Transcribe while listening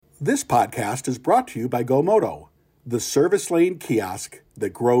This podcast is brought to you by GoMoto, the service lane kiosk that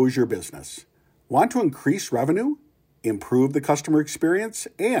grows your business. Want to increase revenue, improve the customer experience,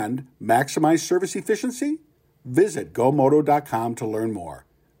 and maximize service efficiency? Visit GoMoto.com to learn more.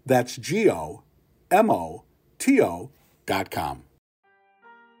 That's GoMoto.com.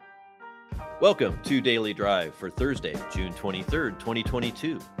 Welcome to Daily Drive for Thursday, June 23rd,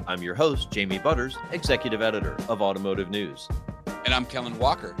 2022. I'm your host, Jamie Butters, Executive Editor of Automotive News. And I'm Kellen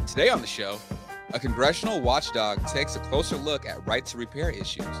Walker. Today on the show, a congressional watchdog takes a closer look at right to repair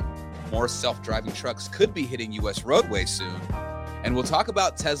issues. More self-driving trucks could be hitting U.S. roadways soon. And we'll talk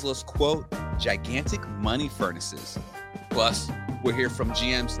about Tesla's, quote, gigantic money furnaces. Plus, we'll hear from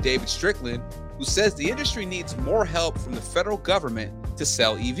GM's David Strickland, who says the industry needs more help from the federal government to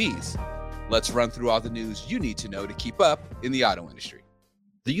sell EVs. Let's run through all the news you need to know to keep up in the auto industry.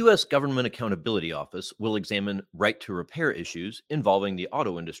 The U.S. Government Accountability Office will examine right to repair issues involving the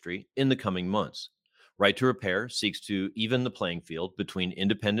auto industry in the coming months. Right to repair seeks to even the playing field between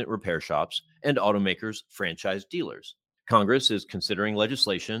independent repair shops and automakers' franchise dealers. Congress is considering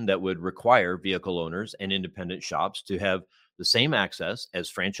legislation that would require vehicle owners and independent shops to have the same access as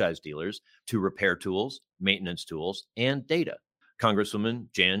franchise dealers to repair tools, maintenance tools, and data. Congresswoman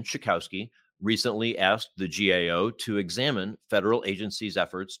Jan Schakowsky recently asked the GAO to examine federal agencies'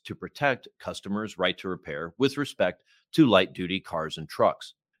 efforts to protect customers' right to repair with respect to light-duty cars and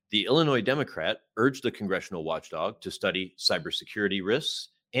trucks. The Illinois Democrat urged the congressional watchdog to study cybersecurity risks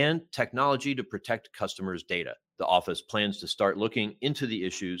and technology to protect customers' data. The office plans to start looking into the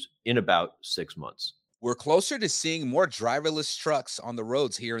issues in about 6 months. We're closer to seeing more driverless trucks on the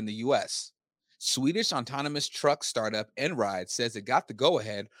roads here in the U.S. Swedish autonomous truck startup Enride says it got the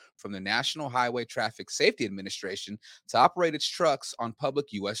go-ahead from the National Highway Traffic Safety Administration to operate its trucks on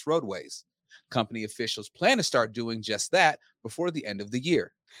public U.S. roadways. Company officials plan to start doing just that before the end of the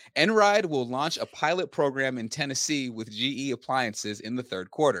year. Enride will launch a pilot program in Tennessee with GE Appliances in the third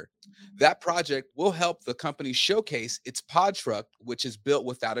quarter. That project will help the company showcase its pod truck, which is built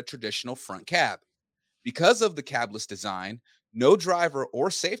without a traditional front cab. Because of the cabless design, no driver or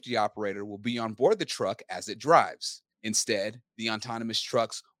safety operator will be on board the truck as it drives. Instead, the autonomous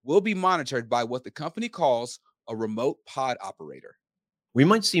trucks will be monitored by what the company calls a remote pod operator. We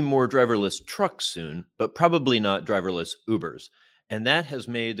might see more driverless trucks soon, but probably not driverless Ubers. And that has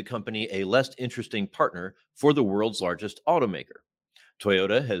made the company a less interesting partner for the world's largest automaker.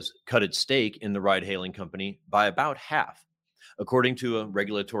 Toyota has cut its stake in the ride-hailing company by about half. According to a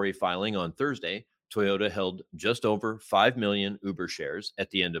regulatory filing on Thursday, Toyota held just over 5 million Uber shares at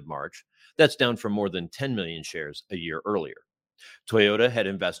the end of March. That's down from more than 10 million shares a year earlier. Toyota had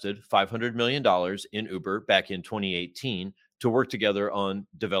invested $500 million in Uber back in 2018 to work together on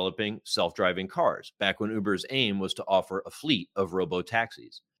developing self-driving cars, back when Uber's aim was to offer a fleet of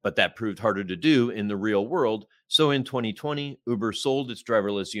robo-taxis. But that proved harder to do in the real world, so in 2020, Uber sold its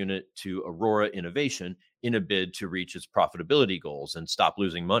driverless unit to Aurora Innovation in a bid to reach its profitability goals and stop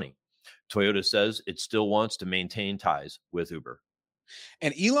losing money. Toyota says it still wants to maintain ties with Uber.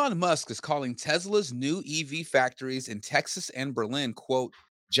 And Elon Musk is calling Tesla's new EV factories in Texas and Berlin, quote,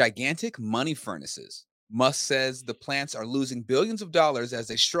 gigantic money furnaces. Musk says the plants are losing billions of dollars as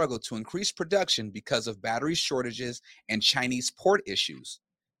they struggle to increase production because of battery shortages and Chinese port issues.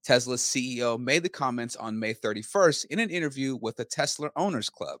 Tesla's CEO made the comments on May 31st in an interview with the Tesla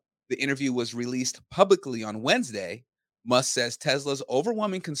Owners Club. The interview was released publicly on Wednesday. Musk says Tesla's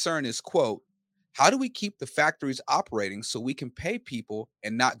overwhelming concern is, quote, how do we keep the factories operating so we can pay people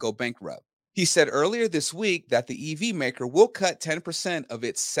and not go bankrupt? He said earlier this week that the EV maker will cut 10% of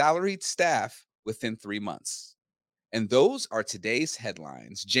its salaried staff within 3 months. And those are today's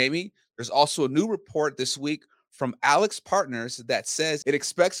headlines. Jamie, there's also a new report this week from AlixPartners that says it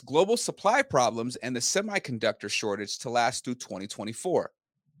expects global supply problems and the semiconductor shortage to last through 2024.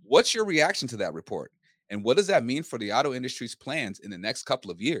 What's your reaction to that report? And what does that mean for the auto industry's plans in the next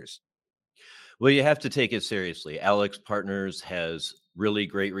couple of years? Well, you have to take it seriously. AlixPartners has really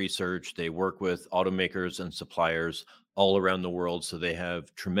great research. They work with automakers and suppliers all around the world, so they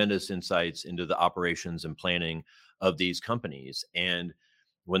have tremendous insights into the operations and planning of these companies. And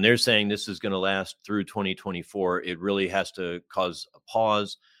when they're saying this is going to last through 2024, it really has to cause a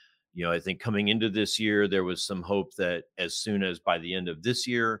pause. I think coming into this year, there was some hope that as soon as by the end of this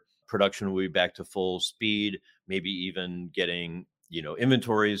year, production will be back to full speed, maybe even getting,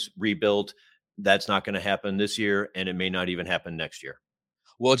 inventories rebuilt. That's not going to happen this year, and it may not even happen next year.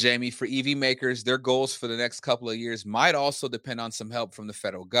 Well, Jamie, for EV makers, their goals for the next couple of years might also depend on some help from the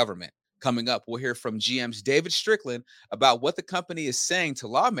federal government. Coming up, we'll hear from GM's David Strickland about what the company is saying to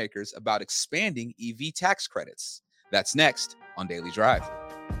lawmakers about expanding EV tax credits. That's next on Daily Drive.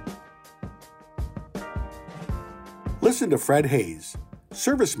 Listen to Fred Hayes,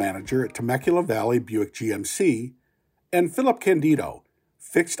 Service Manager at Temecula Valley Buick GMC, and Philip Candido,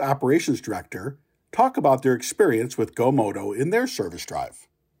 Fixed Operations Director, talk about their experience with GoMoto in their service drive.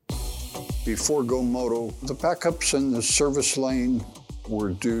 Before GoMoto, the backups in the service lane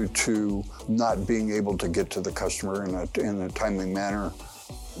were due to not being able to get to the customer in a timely manner.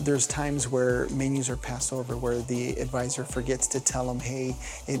 There's times where menus are passed over, where the advisor forgets to tell them, hey,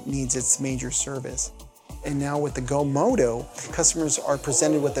 it needs its major service. And now with the GoMoto, customers are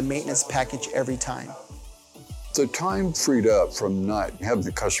presented with a maintenance package every time. The time freed up from not having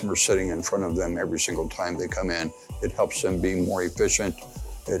the customer sitting in front of them every single time they come in, it helps them be more efficient.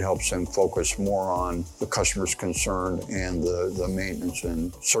 It helps them focus more on the customer's concern and the maintenance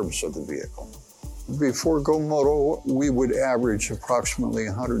and service of the vehicle. Before GoMoto, we would average approximately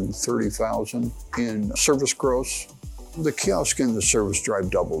 $130,000 in service gross. The kiosk and the service drive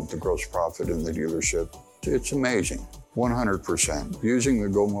doubled the gross profit in the dealership. It's amazing, 100%. Using the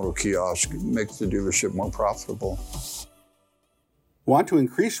GoMoto kiosk makes the dealership more profitable. Want to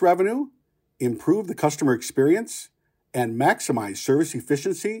increase revenue, improve the customer experience, and maximize service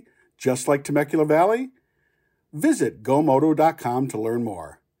efficiency just like Temecula Valley? Visit GoMoto.com to learn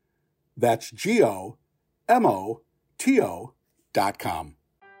more. That's GoMoto.com.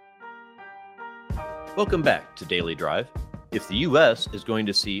 Welcome back to Daily Drive. If the U.S. is going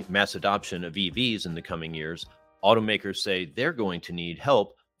to see mass adoption of EVs in the coming years, automakers say they're going to need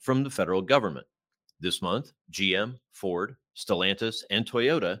help from the federal government. This month, GM, Ford, Stellantis, and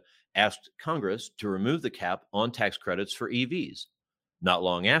Toyota asked Congress to remove the cap on tax credits for EVs. Not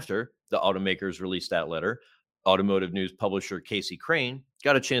long after the automakers released that letter, automotive news publisher Casey Crane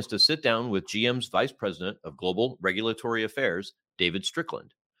got a chance to sit down with GM's Vice President of Global Regulatory Affairs, David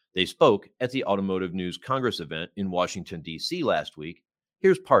Strickland. They spoke at the Automotive News Congress event in Washington, D.C. last week.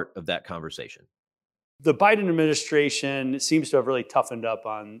 Here's part of that conversation. The Biden administration seems to have really toughened up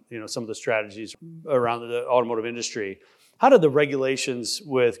on some of the strategies around the automotive industry. How do the regulations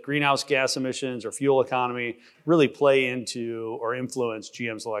with greenhouse gas emissions or fuel economy really play into or influence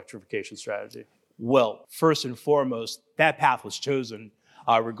GM's electrification strategy? Well, first and foremost, that path was chosen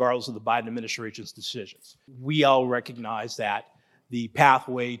regardless of the Biden administration's decisions. We all recognize that the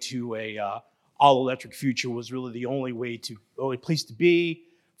pathway to a all-electric future was really the only place to be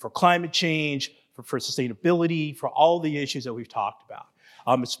for climate change, for sustainability, for all the issues that we've talked about,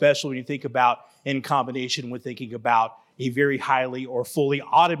 especially when you think about in combination with thinking about a very highly or fully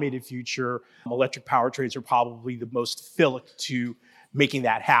automated future. Electric powertrains are probably the most fitting to making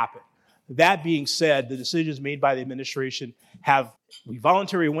that happen. That being said, the decisions made by the administration we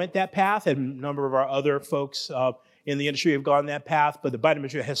voluntarily went that path, and a number of our other folks in the industry have gone that path, but the Biden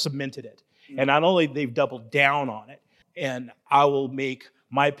administration has cemented it. And not only they've doubled down on it, and I will make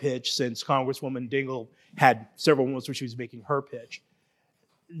my pitch since Congresswoman Dingell had several moments where she was making her pitch.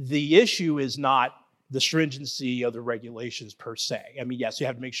 The issue is not the stringency of the regulations per se. I mean, yes, you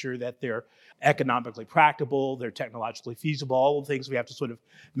have to make sure that they're economically practicable, they're technologically feasible, all the things we have to sort of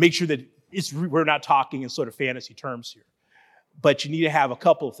make sure that we're not talking in sort of fantasy terms here. But you need to have a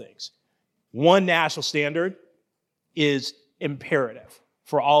couple of things. One, national standard is imperative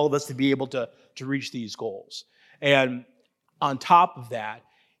for all of us to be able to reach these goals. And on top of that,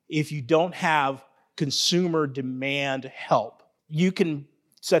 if you don't have consumer demand help, you can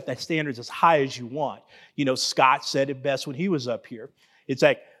set that standards as high as you want. Scott said it best when he was up here. It's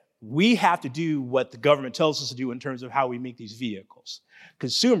like, we have to do what the government tells us to do in terms of how we make these vehicles.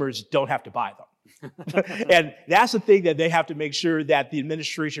 Consumers don't have to buy them. And that's the thing that they have to make sure that the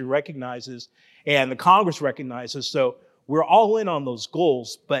administration recognizes and the Congress recognizes. So we're all in on those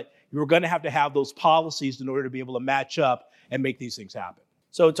goals, but you're going to have those policies in order to be able to match up and make these things happen.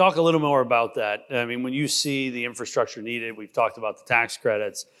 So talk a little more about that. I mean, when you see the infrastructure needed, we've talked about the tax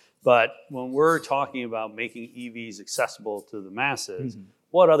credits, but when we're talking about making EVs accessible to the masses,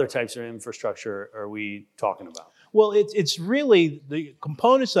 what other types of infrastructure are we talking about? Well, it's really the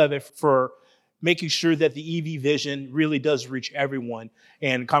components of it for making sure that the EV vision really does reach everyone.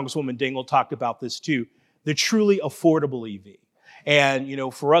 And Congresswoman Dingell talked about this too, the truly affordable EV. And,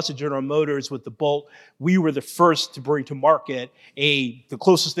 for us at General Motors with the Bolt, we were the first to bring to market the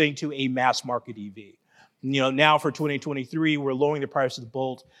closest thing to a mass market EV. Now for 2023, we're lowering the price of the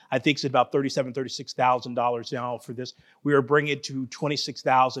Bolt. I think it's about $37,000, $36,000 now for this. We are bringing it to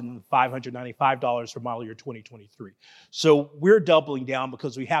 $26,595 for model year 2023. So we're doubling down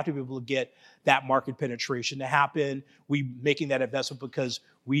because we have to be able to get that market penetration to happen. We're making that investment because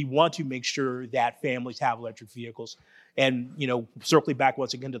we want to make sure that families have electric vehicles. And, circling back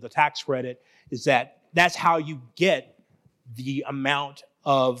once again to the tax credit, that's how you get the amount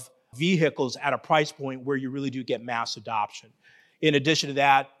of vehicles at a price point where you really do get mass adoption. In addition to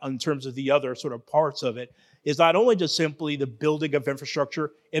that, in terms of the other sort of parts of it, is not only just simply the building of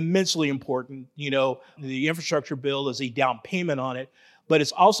infrastructure, immensely important. The infrastructure bill is a down payment on it, but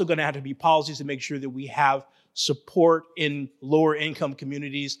it's also going to have to be policies to make sure that we have support in lower income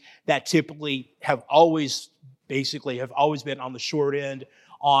communities that typically have always been on the short end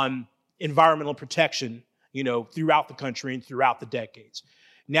on environmental protection, throughout the country and throughout the decades.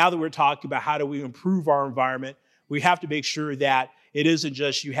 Now that we're talking about how do we improve our environment, we have to make sure that it isn't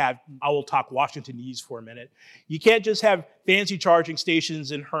just I will talk Washingtonese for a minute. You can't just have fancy charging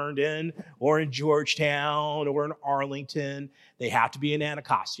stations in Herndon or in Georgetown or in Arlington. They have to be in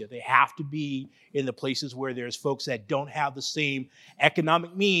Anacostia. They have to be in the places where there's folks that don't have the same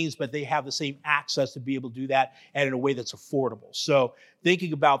economic means, but they have the same access to be able to do that and in a way that's affordable. So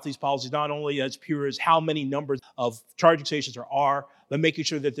thinking about these policies, not only as pure as how many numbers of charging stations there are, but making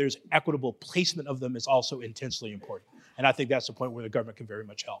sure that there's equitable placement of them is also intensely important. And I think that's the point where the government can very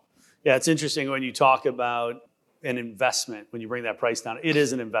much help. Yeah, it's interesting when you talk about an investment, when you bring that price down, it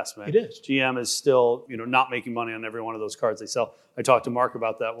is an investment. It is. GM is still, not making money on every one of those cars they sell. I talked to Mark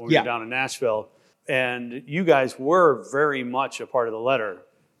about that when we were down in Nashville. And you guys were very much a part of the letter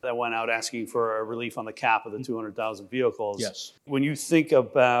that went out asking for a relief on the cap of the 200,000 vehicles. Yes. When you think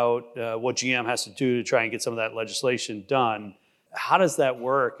about what GM has to do to try and get some of that legislation done, how does that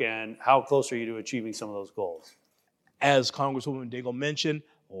work and how close are you to achieving some of those goals? As Congresswoman Daigle mentioned,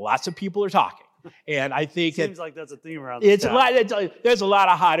 lots of people are talking. And I think Seems like that's a theme around this town. There's a lot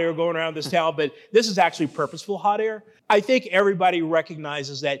of hot air going around this town, but this is actually purposeful hot air. I think everybody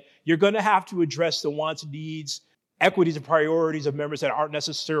recognizes that you're going to have to address the wants, needs, equities, and priorities of members that aren't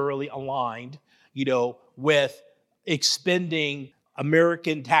necessarily aligned, with expending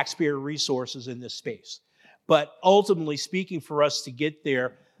American taxpayer resources in this space. But ultimately speaking, for us to get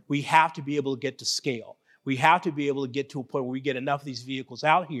there, we have to be able to get to scale. We have to be able to get to a point where we get enough of these vehicles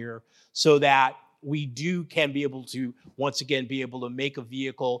out here so that we can be able to, once again, be able to make a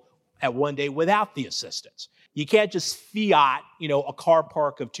vehicle at one day without the assistance. You can't just fiat, a car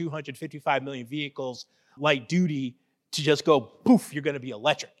park of 255 million vehicles, light duty, to just go, poof, you're going to be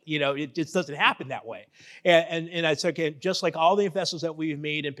electric. It just doesn't happen that way. And I say, just like all the investments that we've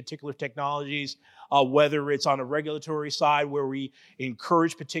made in particular technologies, whether it's on a regulatory side where we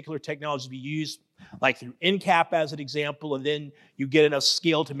encourage particular technologies to be used, like through NCAP as an example, and then you get enough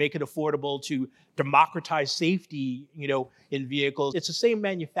scale to make it affordable to democratize safety, in vehicles. It's the same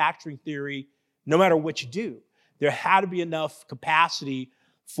manufacturing theory, no matter what you do. There had to be enough capacity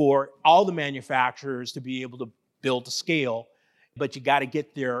for all the manufacturers to be able to build to scale, but you got to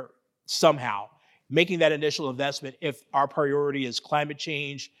get there somehow. Making that initial investment, if our priority is climate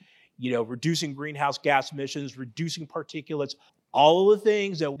change, reducing greenhouse gas emissions, reducing particulates, all of the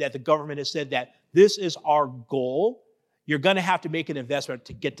things that the government has said that this is our goal, you're going to have to make an investment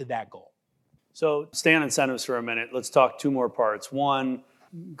to get to that goal. So stay on incentives for a minute. Let's talk two more parts. One,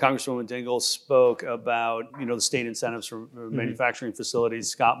 Congresswoman Daigle spoke about, the state incentives for manufacturing facilities.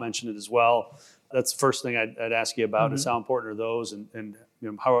 Scott mentioned it as well. That's the first thing I'd ask you about is how important are those and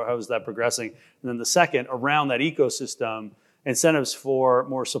how is that progressing? And then the second, around that ecosystem, incentives for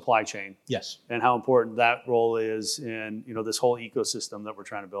more supply chain. Yes. And how important that role is in, this whole ecosystem that we're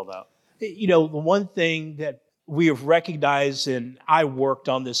trying to build out. The one thing that we have recognized, and I worked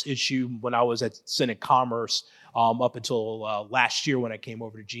on this issue when I was at Senate Commerce up until last year when I came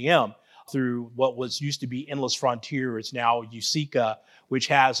over to GM, through what used to be Endless Frontier. It's now USICA, which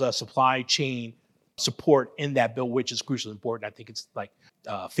has a supply chain support in that bill, which is crucially important. I think it's like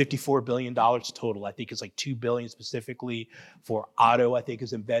 $54 billion total. I think it's like $2 billion specifically for auto, I think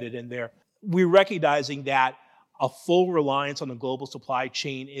is embedded in there. We're recognizing that a full reliance on the global supply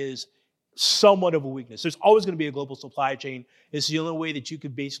chain is somewhat of a weakness. There's always going to be a global supply chain. It's the only way that you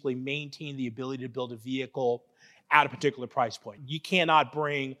could basically maintain the ability to build a vehicle at a particular price point. You cannot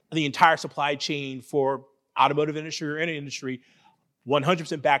bring the entire supply chain for automotive industry or any industry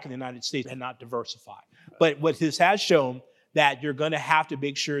 100% back in the United States and not diversify. But what this has shown that you're going to have to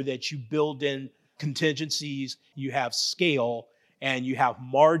make sure that you build in contingencies, you have scale, and you have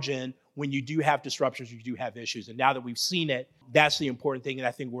margin when you do have disruptions, you do have issues. And now that we've seen it, that's the important thing. And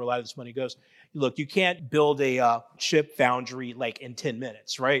I think where a lot of this money goes. Look, you can't build a chip foundry like in 10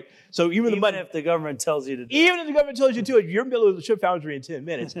 minutes, right? So even if the government tells you to do even if the government tells you to, you're building a chip foundry in 10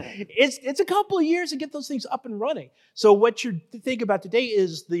 minutes. It's a couple of years to get those things up and running. So what you're thinking about today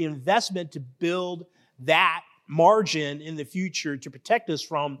is the investment to build that margin in the future to protect us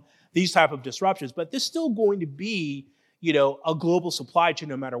from these type of disruptions. But there's still going to be, a global supply chain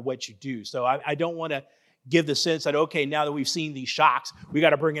no matter what you do. So I don't want to give the sense that, okay, now that we've seen these shocks, we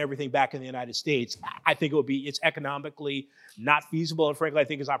got to bring everything back in the United States. I think it's economically not feasible. And frankly, I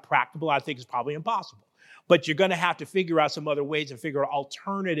think it's not practical. I think it's probably impossible. But you're going to have to figure out some other ways and figure out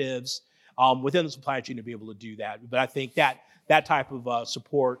alternatives within the supply chain to be able to do that. But I think that type of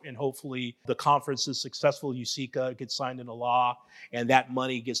support, and hopefully the conference is successful, USICA gets signed into law, and that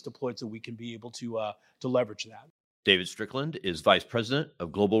money gets deployed so we can be able to leverage that. David Strickland is Vice President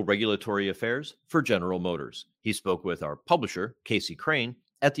of Global Regulatory Affairs for General Motors. He spoke with our publisher, Casey Crane,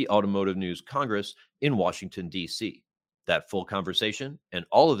 at the Automotive News Congress in Washington, D.C. That full conversation and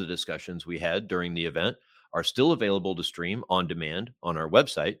all of the discussions we had during the event are still available to stream on demand on our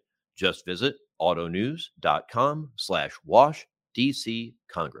website. Just visit autonews.com/wash DC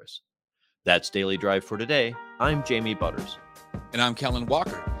Congress. That's Daily Drive for today. I'm Jamie Butters. And I'm Kellen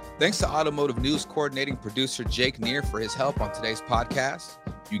Walker. Thanks to Automotive News coordinating producer Jake Neer for his help on today's podcast.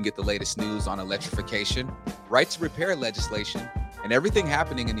 You can get the latest news on electrification, right to repair legislation, and everything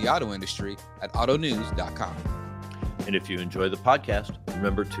happening in the auto industry at autonews.com. And if you enjoy the podcast,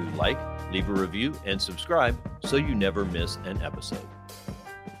 remember to like, leave a review, and subscribe so you never miss an episode.